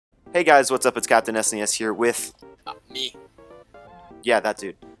Hey guys, what's up? It's Captain SNES here with... Me. Yeah, that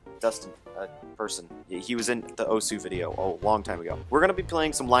dude. Dustin. Person. He was in the Osu video a long time ago. We're gonna be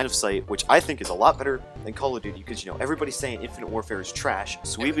playing some Line of Sight, which I think is a lot better than Call of Duty, because, you know, everybody's saying Infinite Warfare is trash,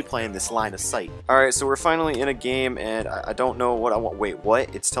 so we'll be playing this Line of Sight. Alright, so we're finally in a game, and I don't know what I want. Wait,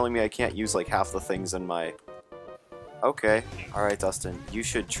 what? It's telling me I can't use, like, half the things in my... Okay. Alright, Dustin. You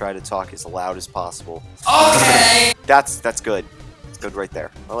should try to talk as loud as possible. Okay! That's good. It's good right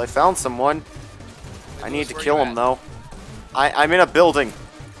there. Well, I found someone. I need to kill him, though. I'm in a building,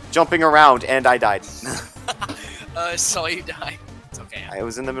 jumping around, and I died. I saw you die. It's okay. I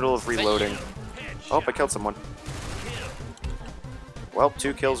was in the middle of reloading. Oh, I killed someone. Well,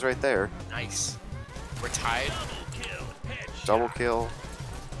 2 kills right there. Nice. We're tied. Double kill.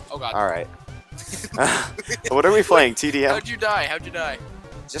 Oh god. Alright. What are we playing? TDM? How'd you die? How'd you die?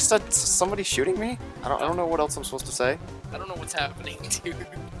 Just somebody shooting me? I don't know what else I'm supposed to say. I don't know what's happening, dude.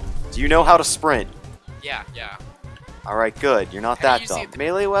 Do you know how to sprint? Yeah. Alright, good. You're not How that do you dumb.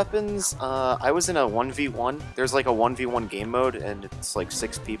 Melee weapons, I was in a 1v1. There's like a 1v1 game mode, and it's like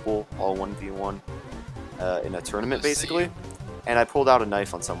 6 people, all 1v1, in a tournament, basically. And I pulled out a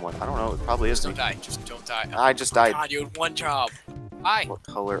knife on someone. I don't know, it probably is me. Don't die. Just don't die. I just died. God, you had one job. Hi. What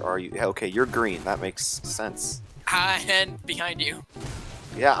color are you? Okay, you're green. That makes sense. Hi, and behind you.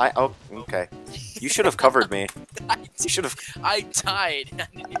 Yeah, oh, okay. You should have covered me. You should have... I died. I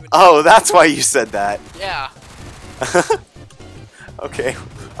didn't even... Oh, that's why you said that. Yeah. Okay,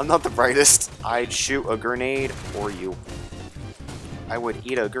 I'm not the brightest. I'd shoot a grenade for you. I would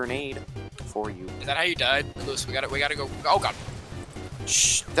eat a grenade for you. Is that how you died? Lewis, we gotta go. Oh god.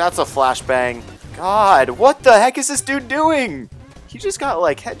 Shh, that's a flashbang. God, what the heck is this dude doing? He just got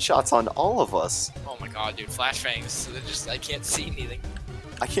like headshots on all of us. Oh my god, dude, flashbangs. So they're just, I can't see anything.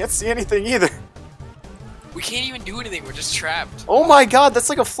 I can't see anything either. We can't even do anything, we're just trapped. Oh my god, that's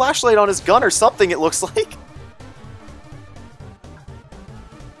like a flashlight on his gun or something, it looks like.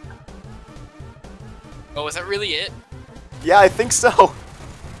 Oh, is that really it? Yeah, I think so.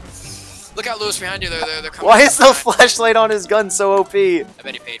 Look out, Lewis, behind you. They're coming. Why is the flashlight on his gun so OP? I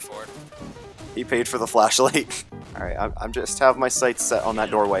bet he paid for it. He paid for the flashlight. Alright, I'm just have my sights set on that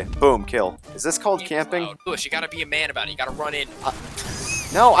doorway. Boom, kill. Is this called camping? Loud. Lewis, you gotta be a man about it. You gotta run in.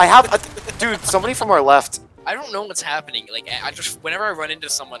 No, I have... dude, somebody from our left. I don't know what's happening. Like, I just, whenever I run into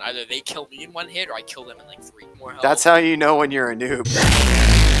someone, either they kill me in 1 hit or I kill them in like 3 more health. That's how you know when you're a noob.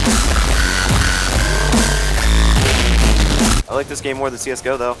 I like this game more than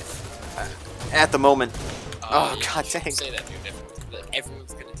CSGO, though. At the moment. Oh, yeah, god you shouldn't dang. say that, dude.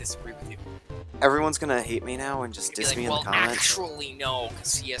 Everyone's gonna disagree with you. Everyone's gonna hate me now and just You'd be diss like, me well, in the comments. actually, no,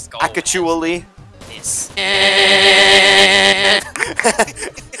 because CSGO Actually. has this.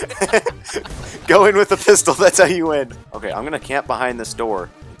 Go in with a pistol, that's how you win. Okay, I'm gonna camp behind this door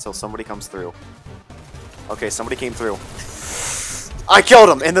until somebody comes through. Okay, somebody came through. I killed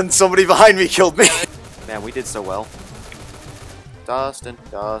him, and then somebody behind me killed me. Man, we did so well. Dustin.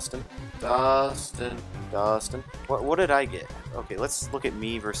 What did I get? Okay, let's look at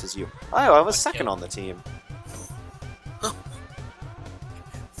me versus you. Oh, I was second on the team.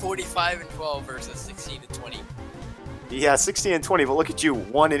 45 and 12 versus 16 and 20. Yeah, 16 and 20, but look at you,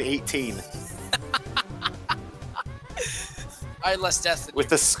 1 and 18. I had less deaths than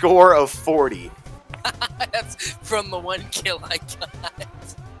With a score of 40. That's from the 1 kill I got.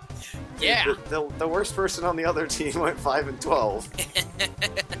 Yeah. The worst person on the other team went 5 and 12.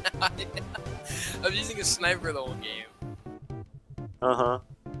 I was using a sniper the whole game. Uh-huh.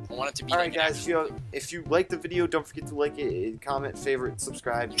 I want it to be Alright, like guys, if you like the video, don't forget to like it, comment, favorite,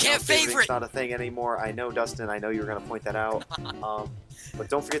 subscribe. You can't favorite! It's not a thing anymore. I know, Dustin, I know you were going to point that out. But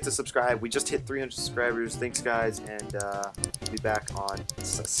don't forget to subscribe. We just hit 300 subscribers. Thanks, guys, and we'll be back on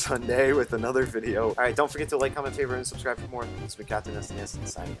Sunday with another video. Alright, don't forget to like, comment, favorite, and subscribe for more. This has been Captain SNES,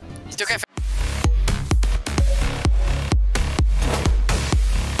 signing out. You still can't